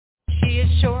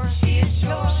is sure. She is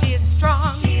sure. She is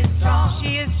strong. She is strong.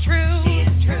 She is true. She is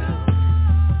true.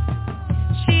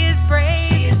 She is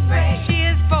brave. She is brave. She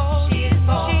is bold. She is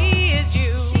bold. She is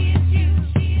you.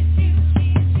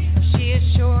 She is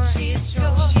sure. She is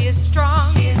sure. She is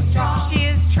strong. She is strong. She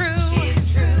is true. She is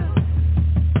true.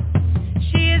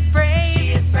 She is brave.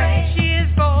 She is brave. She is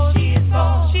bold. She is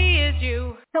bold. She is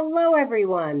you. Hello,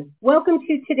 everyone. Welcome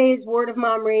to today's Word of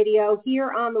Mom Radio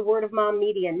here on the Word of Mom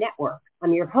Media Network.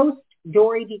 I'm your host,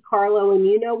 Dori DeCarlo, and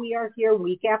you know we are here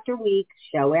week after week,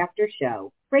 show after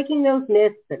show, breaking those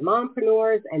myths that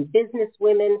mompreneurs and business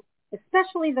women,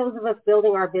 especially those of us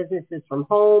building our businesses from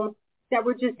home, that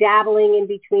we're just dabbling in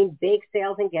between bake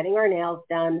sales and getting our nails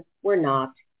done. We're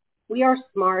not. We are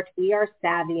smart, we are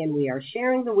savvy, and we are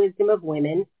sharing the wisdom of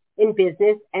women in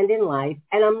business and in life.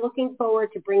 And I'm looking forward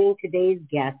to bringing today's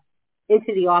guest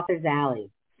into the author's alley.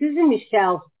 Susan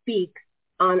Michel speaks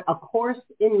on A Course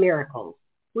in Miracles,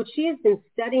 which she has been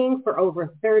studying for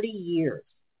over 30 years.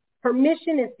 Her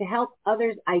mission is to help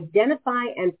others identify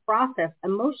and process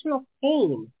emotional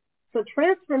pain so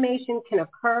transformation can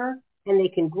occur and they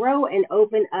can grow and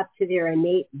open up to their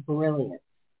innate brilliance.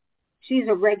 She's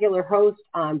a regular host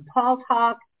on Paul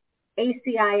Talk,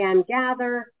 ACIM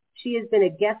Gather. She has been a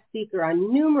guest speaker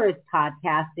on numerous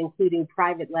podcasts, including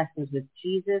Private Lessons with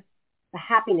Jesus, The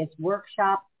Happiness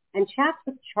Workshop, and Chats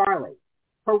with Charlie.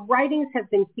 Her writings have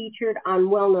been featured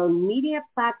on well-known media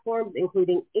platforms,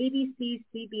 including ABC,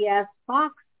 CBS,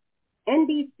 Fox,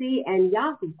 NBC, and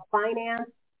Yahoo Finance.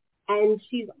 And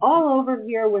she's all over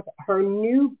here with her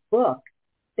new book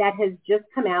that has just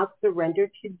come out, Surrender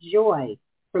to Joy,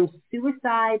 From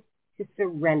Suicide to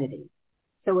Serenity.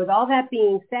 So with all that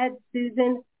being said,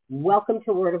 Susan, welcome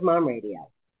to Word of Mom Radio.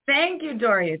 Thank you,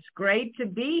 Dori. It's great to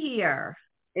be here.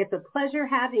 It's a pleasure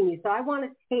having you. So I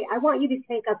want you to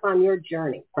take us on your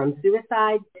journey from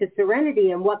suicide to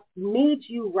serenity and what made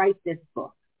you write this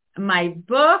book. My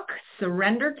book,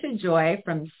 Surrender to Joy,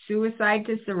 From Suicide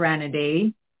to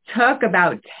Serenity, took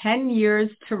about 10 years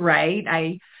to write.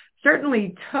 I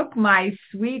certainly took my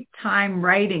sweet time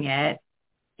writing it.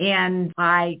 And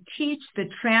I teach the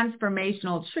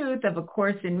transformational truth of A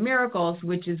Course in Miracles,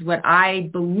 which is what I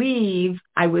believe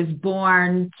I was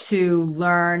born to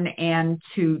learn and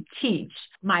to teach.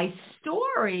 My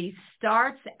story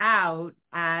starts out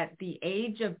at the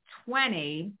age of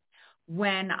 20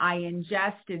 when I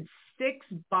ingested 6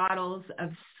 bottles of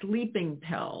sleeping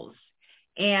pills.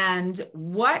 And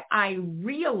what I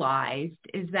realized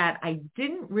is that I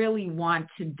didn't really want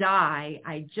to die.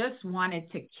 I just wanted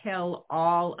to kill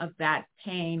all of that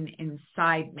pain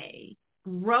inside me.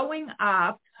 Growing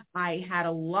up, I had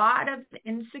a lot of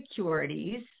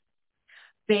insecurities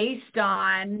based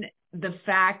on the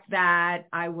fact that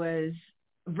I was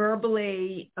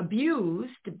verbally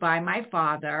abused by my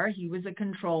father. He was a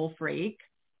control freak.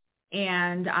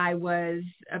 And I was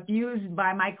abused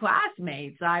by my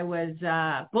classmates. I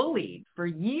was bullied for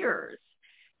years.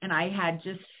 And I had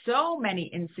just so many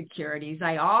insecurities.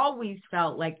 I always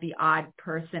felt like the odd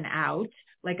person out,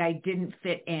 like I didn't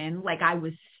fit in, like I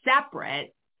was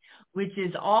separate, which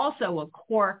is also a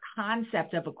core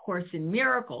concept of A Course in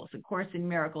Miracles. A Course in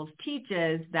Miracles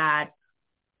teaches that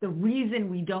the reason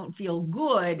we don't feel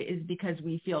good is because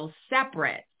we feel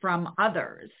separate from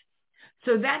others.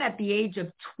 So then at the age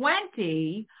of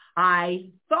 20,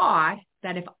 I thought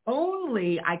that if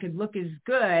only I could look as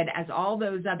good as all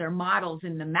those other models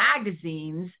in the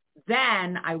magazines,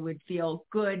 then I would feel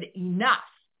good enough.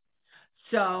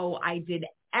 So I did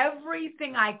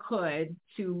everything I could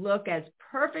to look as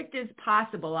perfect as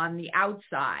possible on the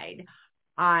outside.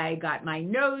 I got my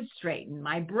nose straightened,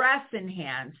 my breasts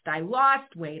enhanced, I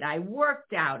lost weight, I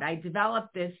worked out, I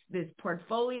developed this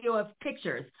portfolio of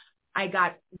pictures. I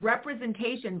got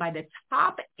representation by the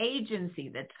top agency,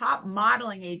 the top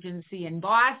modeling agency in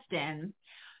Boston.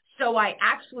 So I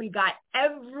actually got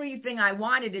everything I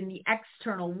wanted in the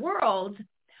external world,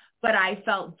 but I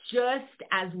felt just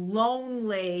as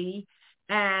lonely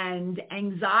and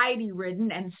anxiety-ridden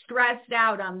and stressed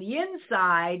out on the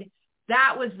inside.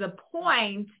 That was the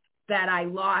point that I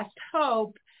lost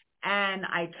hope and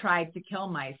I tried to kill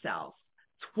myself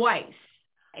twice.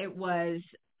 It was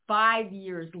 5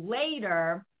 years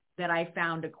later that I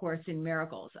found A Course in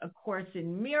Miracles. A Course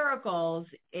in Miracles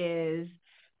is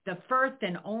the first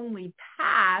and only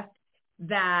path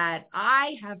that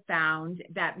I have found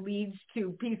that leads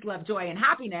to peace, love, joy, and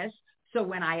happiness. So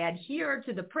when I adhere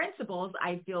to the principles,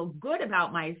 I feel good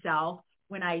about myself.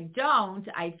 When I don't,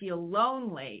 I feel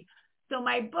lonely. So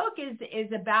my book is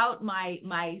about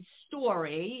my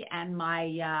story and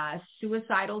my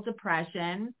suicidal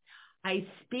depression. I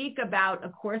speak about A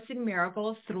Course in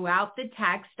Miracles throughout the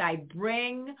text. I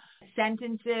bring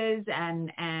sentences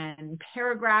and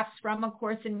paragraphs from A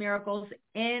Course in Miracles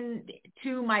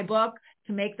into my book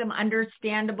to make them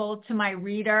understandable to my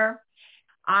reader.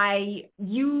 I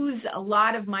use a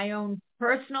lot of my own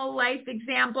personal life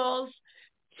examples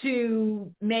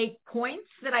to make points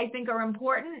that I think are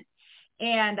important.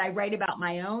 And I write about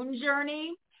my own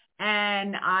journey,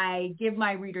 and I give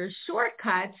my readers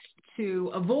shortcuts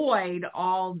to avoid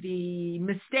all the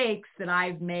mistakes that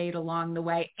I've made along the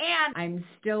way. And I'm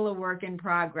still a work in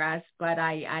progress, but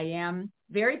I am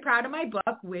very proud of my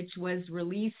book, which was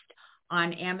released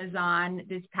on Amazon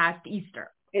this past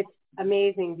Easter. It's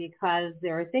amazing because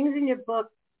there are things in your book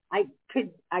I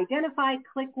could identify,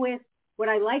 click with. What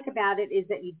I like about it is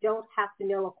that you don't have to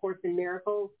know A Course in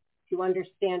Miracles to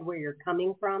understand where you're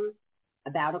coming from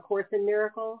about A Course in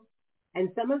Miracles. And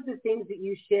some of the things that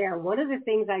you share, one of the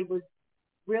things I was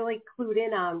really clued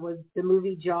in on was the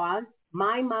movie Jaws.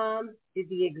 My mom did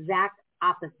the exact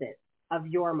opposite of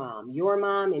your mom. Your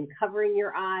mom in covering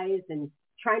your eyes and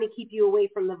trying to keep you away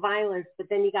from the violence, but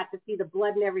then you got to see the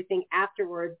blood and everything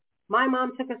afterwards. My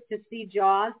mom took us to see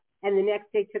Jaws, and the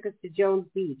next day took us to Jones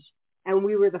Beach. And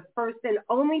we were the first and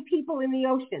only people in the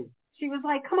ocean. She was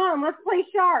like, come on, let's play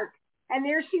shark. And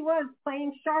there she was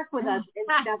playing shark with us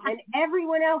and stuff. And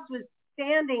everyone else was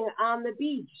standing on the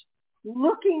beach,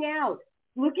 looking out,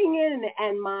 looking in.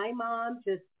 And my mom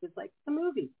just was like, it's a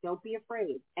movie. Don't be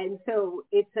afraid. And so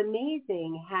it's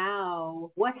amazing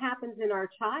how what happens in our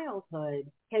childhood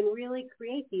can really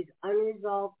create these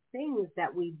unresolved things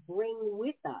that we bring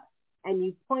with us. And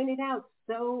you pointed out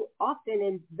so often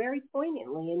and very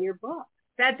poignantly in your book.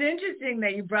 That's interesting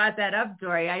that you brought that up,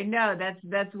 Dori. I know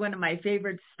that's one of my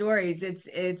favorite stories.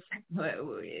 It's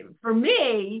for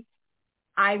me,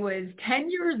 I was 10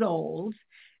 years old,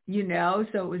 so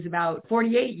it was about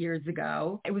 48 years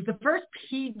ago. It was the first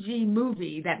PG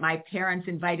movie that my parents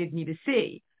invited me to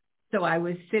see. So I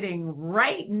was sitting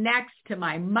right next to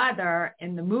my mother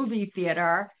in the movie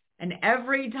theater, and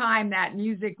every time that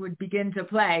music would begin to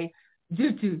play,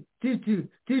 doo-doo, doo-doo,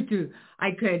 doo-doo,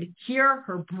 I could hear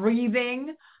her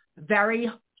breathing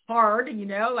very hard,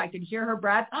 I could hear her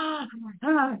breath.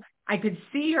 I could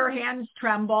see her hands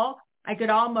tremble. I could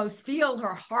almost feel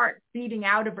her heart beating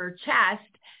out of her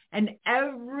chest. And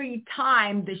every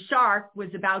time the shark was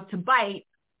about to bite,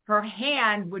 her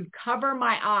hand would cover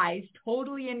my eyes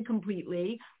totally and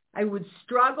completely. I would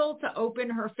struggle to open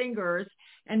her fingers.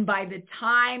 And by the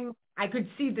time I could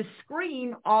see the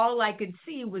screen, all I could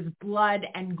see was blood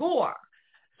and gore.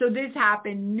 So this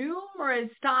happened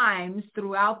numerous times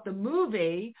throughout the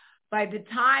movie. By the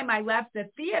time I left the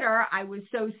theater, I was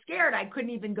so scared I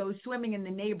couldn't even go swimming in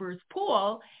the neighbor's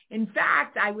pool. In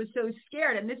fact, I was so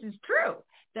scared, and this is true,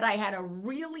 that I had a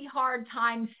really hard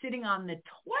time sitting on the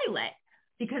toilet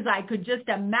because I could just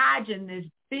imagine this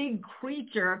big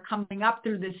creature coming up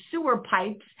through the sewer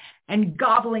pipes and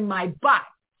gobbling my butt.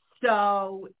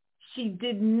 So she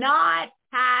did not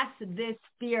pass this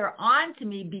fear on to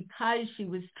me because she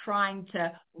was trying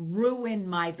to ruin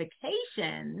my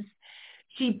vacations.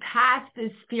 She passed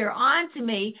this fear on to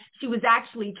me. She was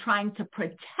actually trying to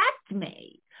protect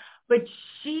me, but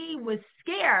she was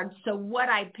scared. So what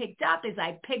I picked up is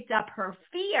I picked up her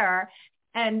fear.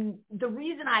 And the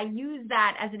reason I use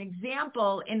that as an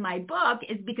example in my book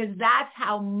is because that's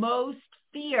how most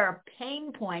fear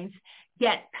pain points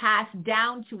get passed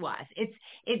down to us.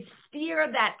 It's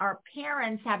fear that our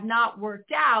parents have not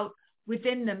worked out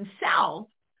within themselves,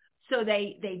 so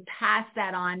they pass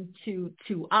that on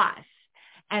to us.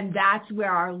 And that's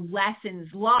where our lessons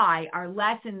lie. Our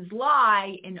lessons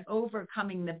lie in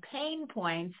overcoming the pain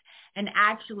points and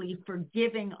actually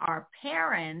forgiving our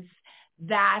parents.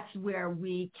 That's where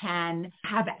we can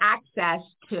have access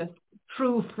to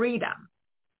true freedom.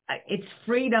 It's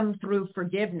freedom through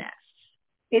forgiveness.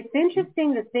 It's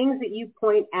interesting the things that you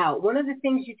point out. One of the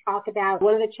things you talk about,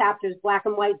 one of the chapters, black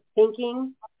and white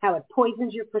thinking, how it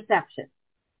poisons your perception.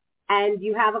 And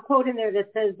you have a quote in there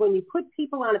that says, when you put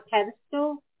people on a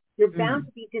pedestal, you're bound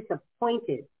to be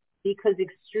disappointed because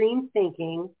extreme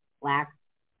thinking lacks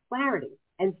clarity.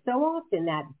 And so often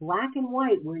that black and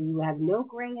white where you have no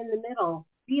gray in the middle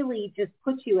really just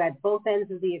puts you at both ends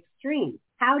of the extreme.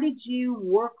 How did you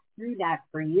work through that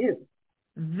for you?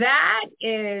 That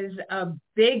is a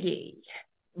biggie.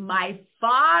 My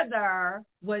father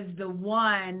was the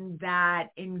one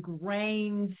that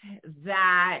ingrained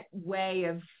that way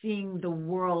of seeing the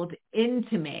world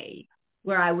into me,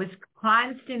 where I was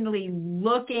constantly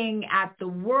looking at the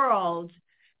world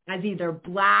as either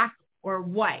black or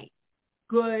white,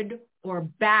 good or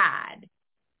bad.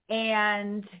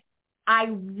 And I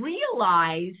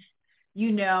realized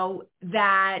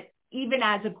that even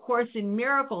as A Course in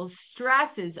Miracles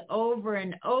stresses over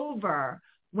and over,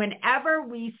 whenever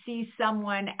we see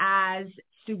someone as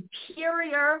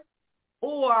superior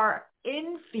or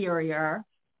inferior,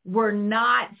 we're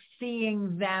not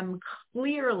seeing them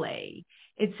clearly.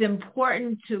 It's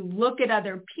important to look at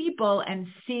other people and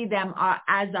see them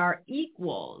as our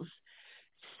equals.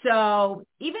 So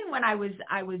even when I was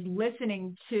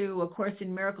listening to A Course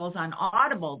in Miracles on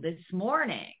Audible this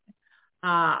morning,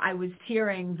 I was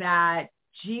hearing that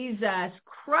Jesus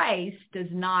Christ does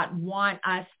not want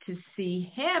us to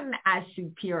see him as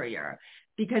superior,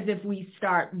 because if we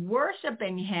start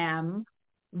worshiping him,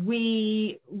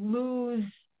 we lose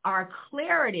our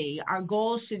clarity. Our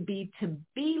goal should be to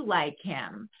be like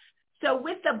him. So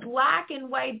with the black and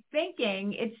white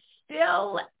thinking, it's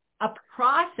still a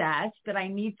process that I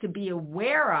need to be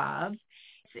aware of.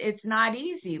 It's not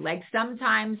easy. Like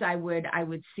sometimes I would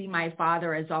see my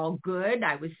father as all good.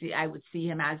 I would see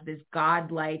him as this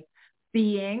godlike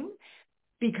being,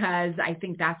 because I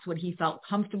think that's what he felt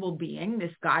comfortable being,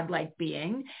 this godlike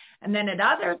being. And then at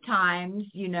other times,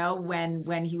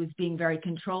 when he was being very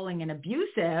controlling and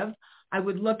abusive, I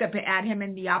would look up at him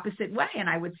in the opposite way, and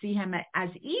I would see him as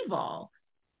evil.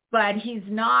 But he's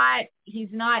not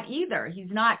either.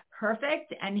 He's not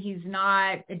perfect, and he's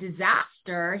not a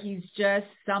disaster. He's just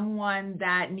someone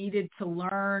that needed to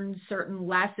learn certain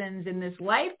lessons in this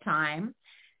lifetime.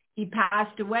 He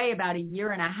passed away about 1.5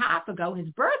 years ago. His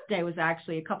birthday was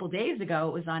actually a couple days ago.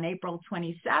 It was on April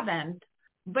 27th.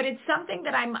 But it's something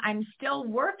that I'm still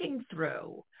working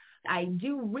through. I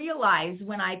do realize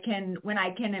when I can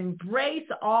embrace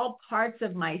all parts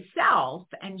of myself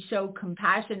and show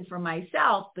compassion for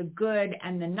myself, the good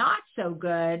and the not so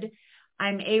good,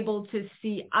 I'm able to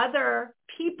see other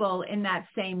people in that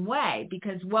same way,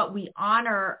 because what we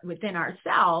honor within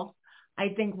ourselves, I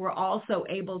think we're also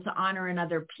able to honor in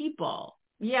other people.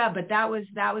 Yeah, but that was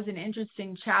an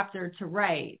interesting chapter to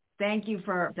write. Thank you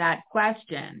for that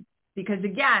question. Because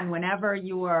again, whenever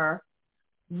you are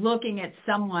looking at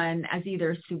someone as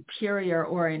either superior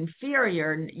or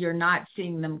inferior, you're not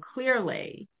seeing them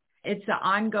clearly. It's an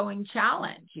ongoing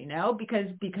challenge,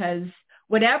 because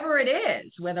whatever it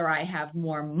is, whether I have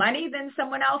more money than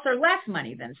someone else or less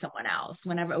money than someone else,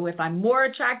 if I'm more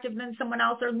attractive than someone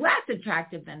else or less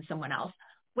attractive than someone else,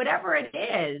 whatever it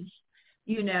is,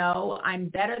 I'm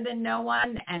better than no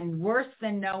one and worse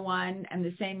than no one. And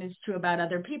the same is true about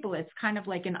other people. It's kind of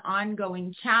like an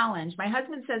ongoing challenge. My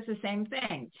husband says the same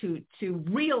thing, to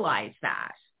realize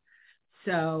that.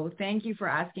 So thank you for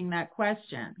asking that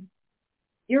question.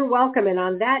 You're welcome. And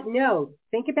on that note,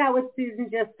 think about what Susan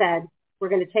just said. We're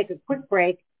going to take a quick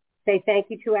break, say thank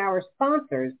you to our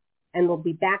sponsors, and we'll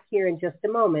be back here in just a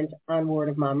moment on Word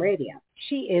of Mom Radio.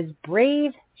 She is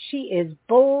brave, she is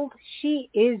bold, she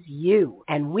is you,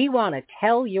 and we want to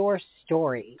tell your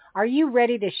story. Are you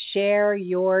ready to share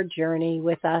your journey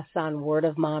with us on Word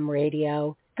of Mom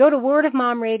Radio? Go to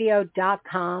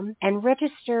wordofmomradio.com and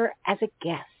register as a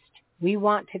guest. We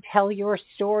want to tell your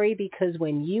story, because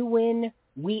when you win,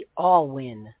 we all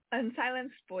win.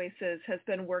 Unsilenced Voices has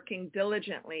been working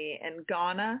diligently in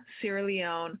Ghana, Sierra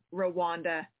Leone,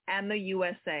 Rwanda, and the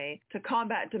USA to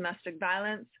combat domestic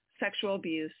violence, sexual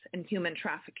abuse, and human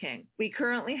trafficking. We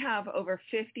currently have over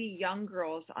 50 young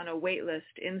girls on a wait list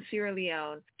in Sierra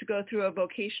Leone to go through a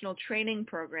vocational training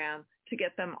program to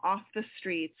get them off the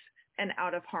streets and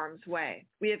out of harm's way.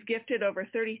 We have gifted over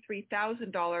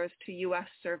 $33,000 to U.S.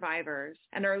 survivors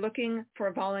and are looking for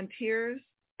volunteers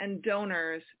and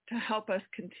donors to help us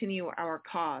continue our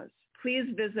cause. Please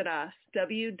visit us,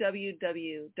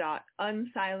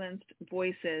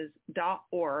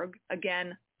 www.unsilencedvoices.org.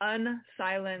 Again,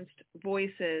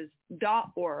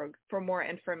 unsilencedvoices.org for more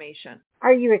information.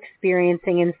 Are you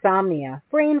experiencing insomnia,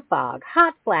 brain fog,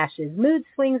 hot flashes, mood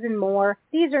swings, and more?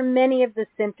 These are many of the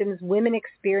symptoms women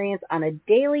experience on a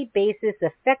daily basis,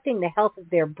 affecting the health of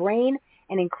their brain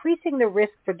and increasing the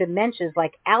risk for dementias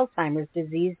like Alzheimer's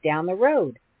disease down the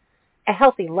road. A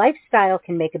healthy lifestyle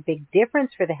can make a big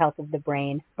difference for the health of the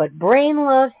brain, but Brain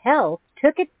Love Health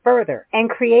took it further and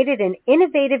created an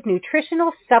innovative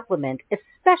nutritional supplement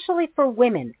especially for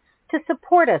women to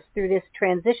support us through this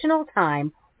transitional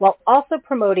time, while also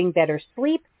promoting better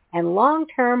sleep and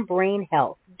long-term brain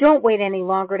health. Don't wait any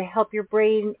longer to help your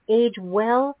brain age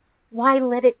well. Why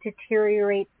let it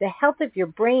deteriorate? The health of your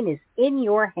brain is in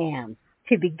your hands.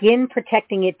 To begin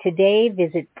protecting it today,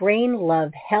 visit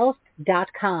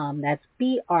BrainLoveHealth.com. That's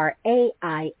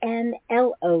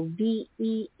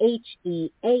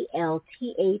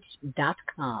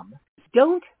BrainLoveHealth.com.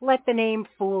 Don't let the name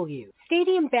fool you.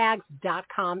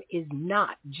 StadiumBags.com is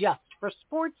not just for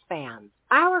sports fans.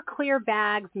 Our clear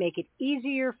bags make it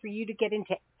easier for you to get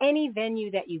into any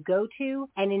venue that you go to.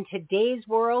 And in today's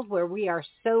world where we are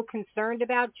so concerned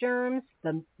about germs,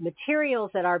 the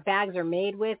materials that our bags are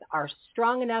made with are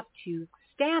strong enough to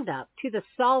stand up to the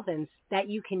solvents that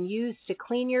you can use to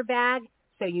clean your bag,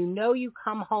 so you know you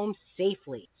come home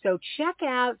safely. So check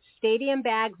out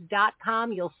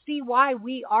stadiumbags.com. You'll see why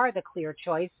we are the clear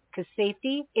choice, because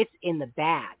safety, it's in the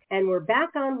bag. And we're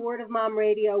back on Word of Mom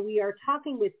Radio. We are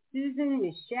talking with Susan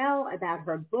Michel about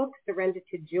her book, Surrender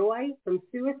to Joy, From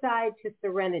Suicide to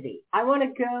Serenity. I want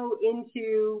to go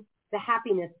into the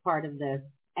happiness part of this,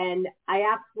 and I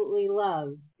absolutely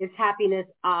love, is happiness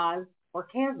Oz or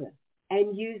Kansas?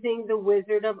 And using the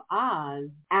Wizard of Oz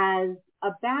as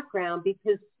a background,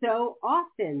 because so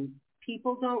often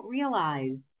people don't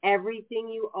realize everything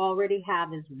you already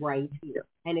have is right here.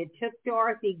 And it took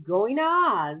Dorothy going to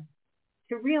Oz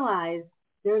to realize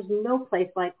there's no place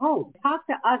like home. Talk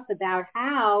to us about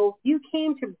how you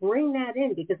came to bring that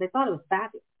in, because I thought it was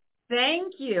fabulous.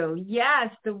 Thank you.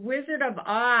 Yes, the Wizard of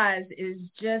Oz is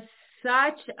just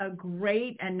such a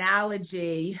great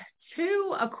analogy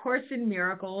to A Course in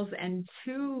Miracles and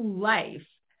to life.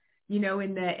 You know,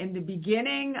 in the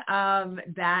beginning of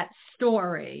that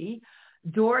story,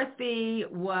 Dorothy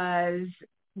was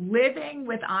living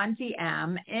with Auntie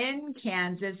Em in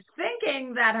Kansas,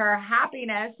 thinking that her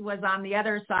happiness was on the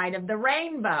other side of the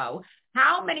rainbow.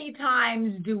 How many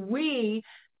times do we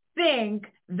think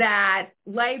that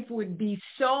life would be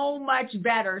so much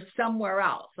better somewhere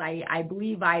else? I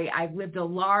believe I've lived a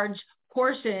large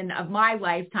portion of my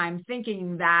lifetime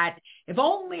thinking that if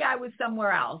only I was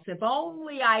somewhere else, if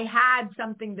only I had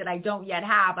something that I don't yet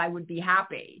have, I would be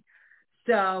happy.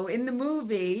 So in the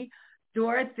movie,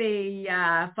 Dorothy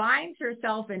finds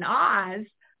herself in Oz,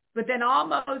 but then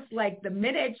almost like the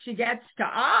minute she gets to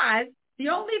Oz, the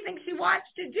only thing she wants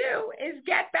to do is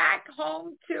get back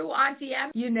home to Auntie Em,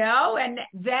 you know. And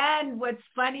then what's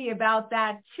funny about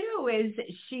that too is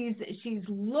she's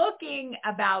looking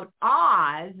about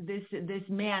Oz, this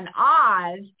man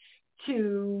Oz,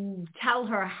 to tell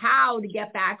her how to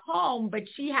get back home, but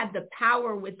she had the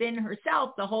power within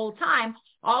herself the whole time.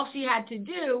 All she had to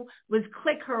do was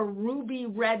click her ruby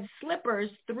red slippers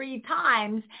 3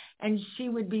 times and she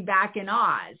would be back in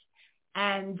Oz.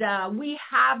 And we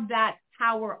have that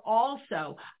power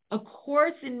also. A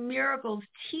Course in Miracles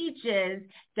teaches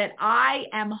that I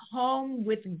am home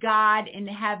with God in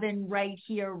heaven right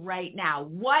here, right now.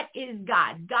 What is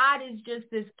God? God is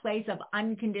just this place of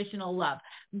unconditional love.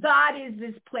 God is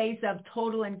this place of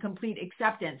total and complete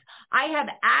acceptance. I have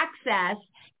access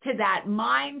to that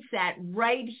mindset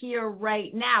right here,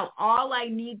 right now. All I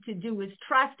need to do is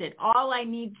trust it. All I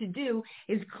need to do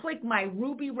is click my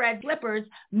ruby red slippers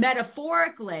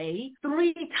metaphorically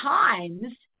 3 times,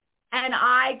 and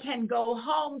I can go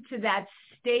home to that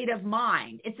state of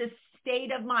mind. It's a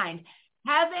state of mind.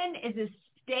 Heaven is a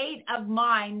state of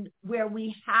mind where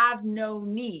we have no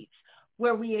needs,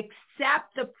 where we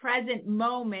accept the present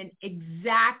moment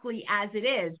exactly as it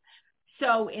is.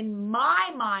 So in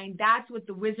my mind, that's what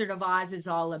the Wizard of Oz is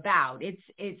all about.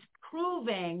 It's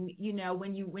proving, you know,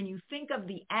 when you think of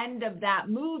the end of that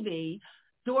movie,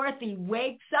 Dorothy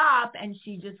wakes up and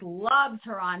she just loves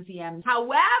her Auntie Em.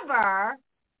 However,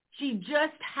 she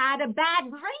just had a bad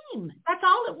dream. That's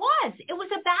all it was. It was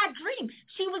a bad dream.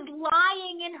 She was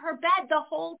lying in her bed the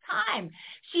whole time.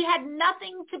 She had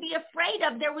nothing to be afraid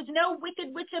of. There was no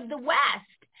Wicked Witch of the West.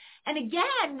 And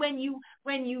again, when you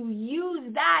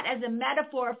use that as a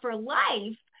metaphor for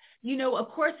life, you know, A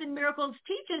Course in Miracles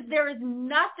teaches there is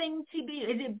nothing to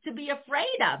be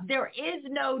afraid of. There is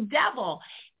no devil.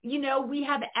 You know, we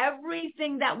have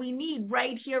everything that we need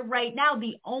right here, right now.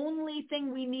 The only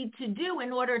thing we need to do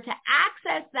in order to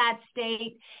access that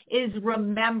state is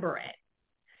remember it.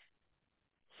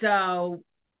 So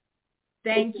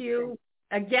thank you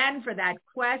again for that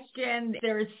question.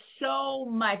 There is so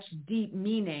much deep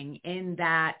meaning in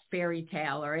that fairy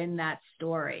tale or in that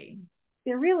story.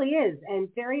 There really is. And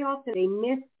very often they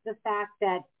miss the fact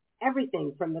that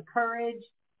everything from the courage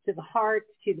to the heart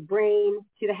to the brain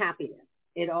to the happiness,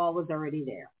 it all was already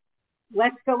there.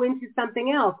 Let's go into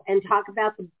something else and talk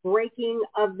about the breaking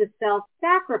of the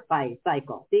self-sacrifice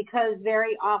cycle, because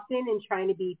very often in trying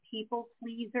to be people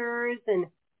pleasers and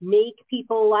make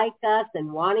people like us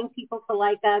and wanting people to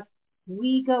like us,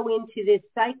 we go into this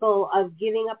cycle of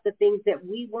giving up the things that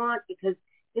we want because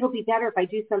it'll be better if I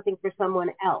do something for someone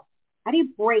else. How do you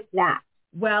break that?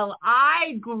 Well,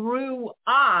 I grew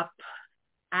up,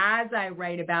 as I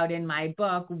write about in my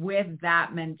book, with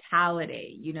that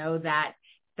mentality, you know, that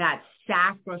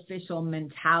sacrificial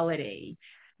mentality,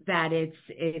 that it's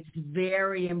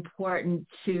very important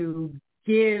to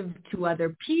give to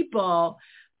other people.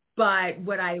 But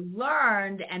what I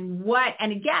learned and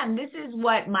again, this is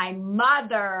what my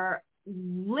mother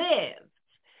lived.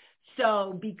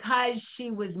 So because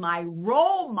she was my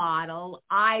role model,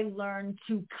 I learned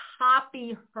to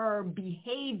copy her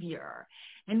behavior.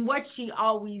 And what she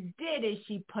always did is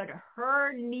she put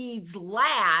her needs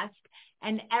last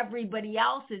and everybody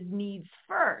else's needs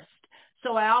first.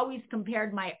 So I always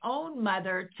compared my own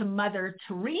mother to Mother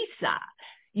Teresa.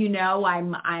 You know,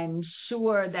 I'm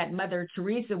sure that Mother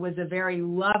Teresa was a very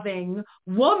loving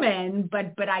woman,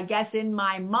 but I guess in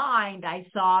my mind, I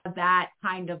saw that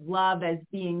kind of love as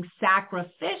being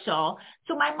sacrificial.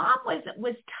 So my mom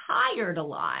was tired a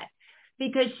lot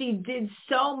because she did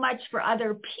so much for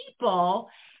other people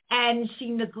and she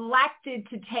neglected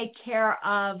to take care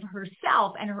of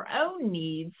herself and her own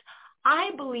needs.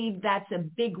 I believe that's a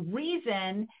big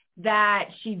reason that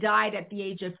she died at the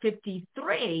age of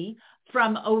 53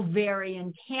 from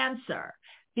ovarian cancer,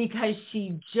 because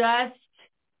she just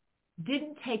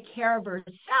didn't take care of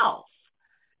herself.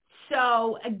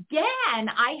 So again,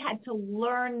 I had to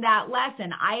learn that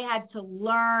lesson. I had to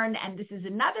learn, and this is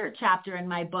another chapter in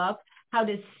my book, how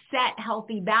to set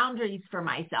healthy boundaries for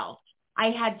myself.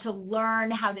 I had to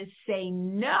learn how to say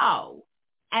no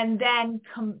and then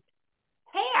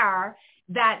compare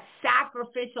that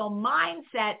sacrificial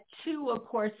mindset to A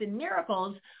Course in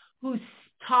Miracles, who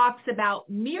talks about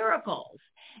miracles.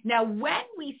 Now, when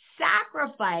we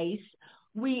sacrifice,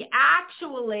 we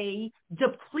actually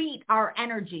deplete our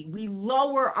energy. We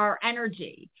lower our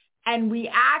energy, and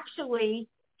we actually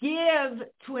give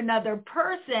to another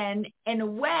person in a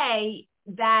way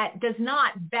that does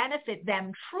not benefit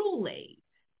them truly.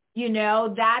 You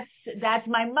know, that's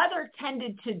my mother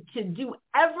tended to do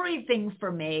everything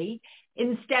for me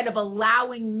instead of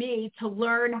allowing me to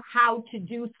learn how to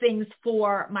do things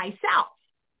for myself.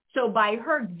 So by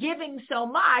her giving so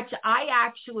much, I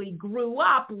actually grew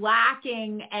up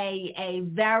lacking a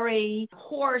very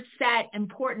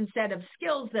important set of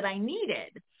skills that I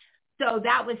needed. So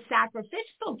that was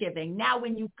sacrificial giving. Now,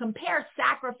 when you compare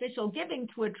sacrificial giving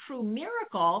to a true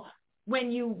miracle,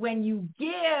 when you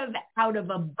give out of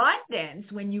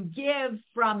abundance, when you give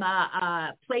from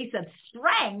a place of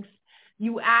strength,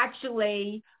 you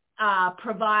actually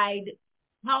provide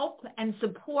help and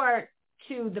support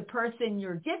to the person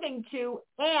you're giving to,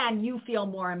 and you feel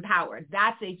more empowered.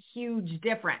 That's a huge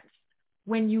difference.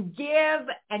 When you give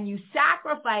and you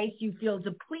sacrifice, you feel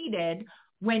depleted.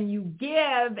 When you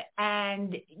give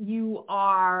and you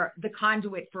are the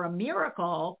conduit for a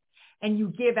miracle and you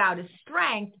give out of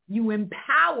strength, you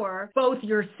empower both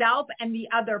yourself and the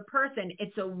other person.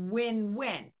 It's a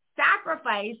win-win.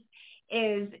 Sacrifice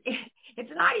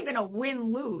it's not even a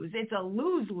win-lose. It's a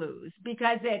lose-lose,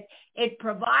 because it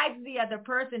provides the other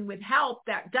person with help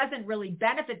that doesn't really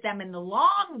benefit them in the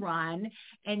long run,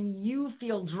 and you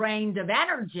feel drained of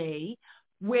energy,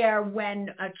 where when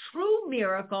a true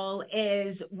miracle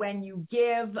is when you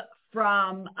give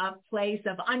from a place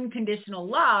of unconditional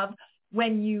love,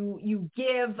 when you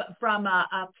give from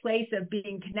a place of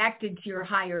being connected to your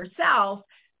higher self,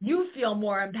 you feel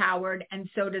more empowered, and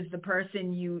so does the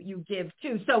person you give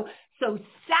to. So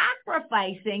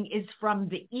sacrificing is from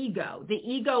the ego. The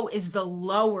ego is the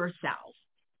lower self.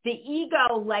 The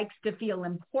ego likes to feel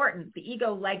important. The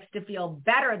ego likes to feel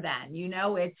better than,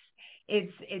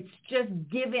 it's just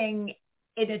giving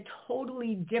in a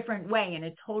totally different way, in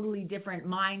a totally different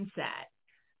mindset.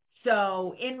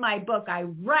 So in my book, I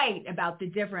write about the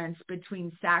difference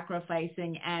between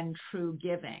sacrificing and true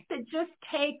giving. It just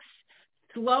takes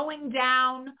slowing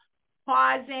down,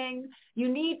 pausing. You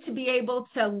need to be able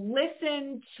to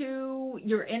listen to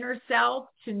your inner self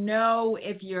to know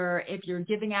if you're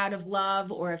giving out of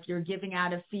love or if you're giving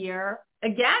out of fear.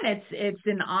 Again, it's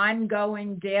an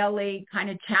ongoing daily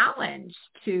kind of challenge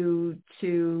to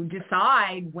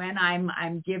decide when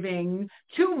I'm giving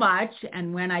too much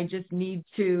and when I just need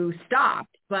to stop.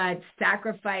 But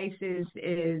sacrifice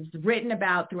is written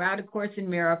about throughout A Course in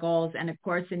Miracles, and A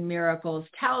Course in Miracles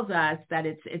tells us that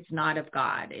it's not of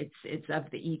God, it's of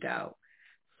the ego.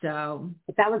 So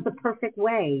that was the perfect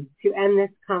way to end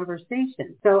this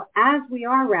conversation. So as we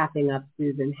are wrapping up,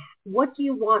 Susan, what do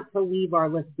you want to leave our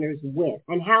listeners with,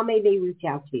 and how may they reach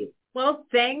out to you? Well,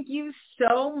 thank you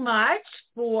so much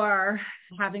for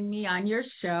having me on your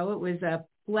show. It was a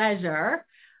pleasure.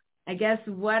 I guess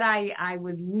what I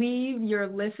would leave our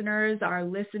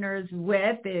listeners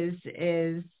with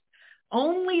is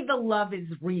only the love is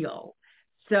real.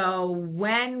 So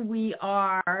when we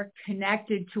are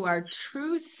connected to our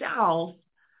true self,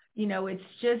 It's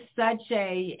just such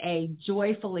a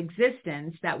joyful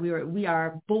existence that we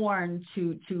are born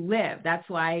to live. That's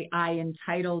why I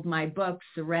entitled my book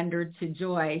Surrender to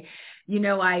Joy.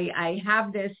 I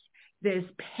have this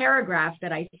paragraph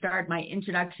that I start my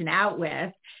introduction out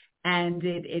with, and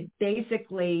it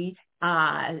basically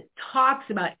talks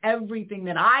about everything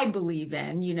that I believe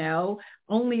in.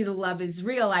 Only the love is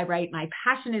real. I write, my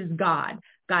passion is God.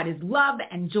 God is love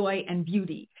and joy and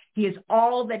beauty. He is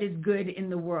all that is good in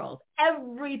the world.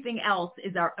 Everything else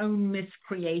is our own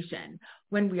miscreation.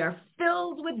 When we are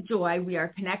filled with joy, we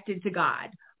are connected to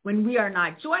God. When we are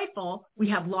not joyful, we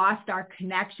have lost our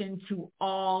connection to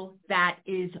all that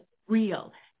is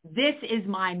real. This is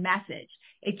my message.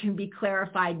 It can be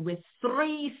clarified with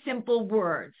 3 simple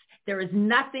words. There is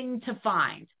nothing to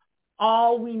find.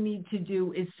 All we need to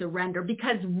do is surrender,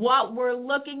 because what we're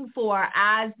looking for,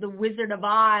 as the Wizard of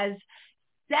Oz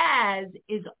says,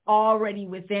 is already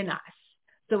within us.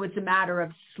 So it's a matter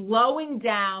of slowing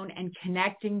down and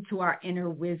connecting to our inner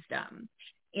wisdom.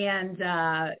 And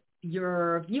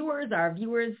our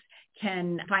viewers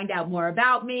can find out more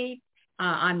about me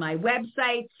on my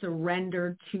website,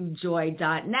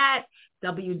 surrendertojoy.net,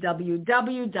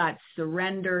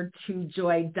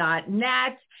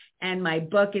 www.surrendertojoy.net. And my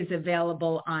book is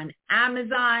available on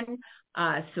Amazon,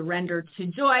 Surrender to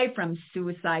Joy, From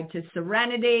Suicide to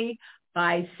Serenity,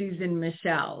 by Susan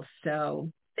Michel.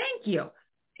 So thank you.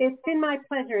 It's been my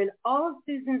pleasure, and all of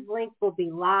Susan's links will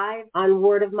be live on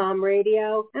Word of Mom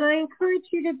Radio, and I encourage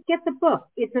you to get the book.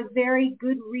 It's a very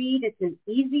good read. It's an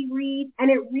easy read, and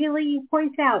it really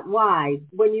points out why,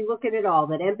 when you look at it all,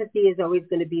 that empathy is always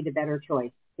going to be the better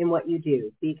choice in what you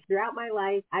do. Because throughout my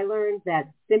life, I learned that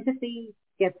sympathy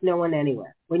gets no one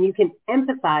anywhere. When you can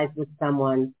empathize with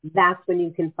someone, that's when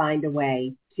you can find a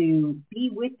way to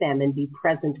be with them and be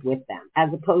present with them,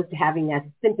 as opposed to having that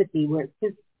sympathy where,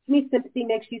 because to me, sympathy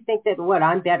makes you think that,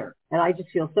 I'm better. And I just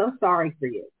feel so sorry for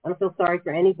you. I don't feel sorry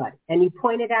for anybody. And you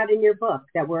pointed out in your book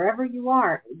that wherever you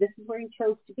are, this is where you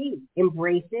chose to be.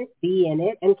 Embrace it, be in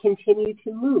it, and continue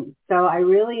to move. So I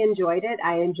really enjoyed it.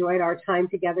 I enjoyed our time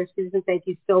together, Susan. Thank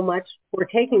you so much for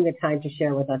taking the time to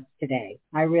share with us today.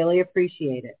 I really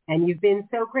appreciate it. And you've been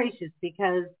so gracious,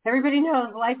 because everybody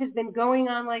knows life has been going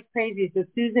on like crazy. So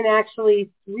Susan actually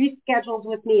rescheduled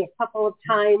with me a couple of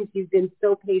times. You've been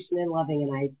so patient and loving,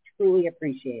 and I truly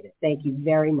appreciate it. Thank you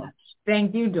very much.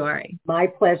 Thank you, Dori. My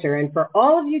pleasure. And for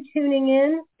all of you tuning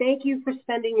in, thank you for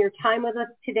spending your time with us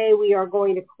today. We are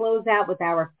going to close out with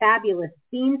our fabulous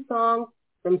theme song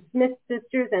from Smith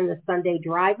Sisters and the Sunday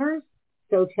Drivers.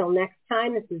 So till next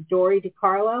time, this is Dori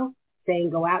DeCarlo saying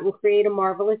go out and create a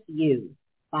marvelous you.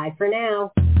 Bye for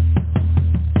now.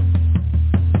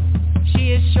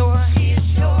 She is sure. She is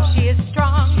sure. She is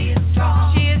strong. She is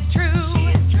strong. She is true.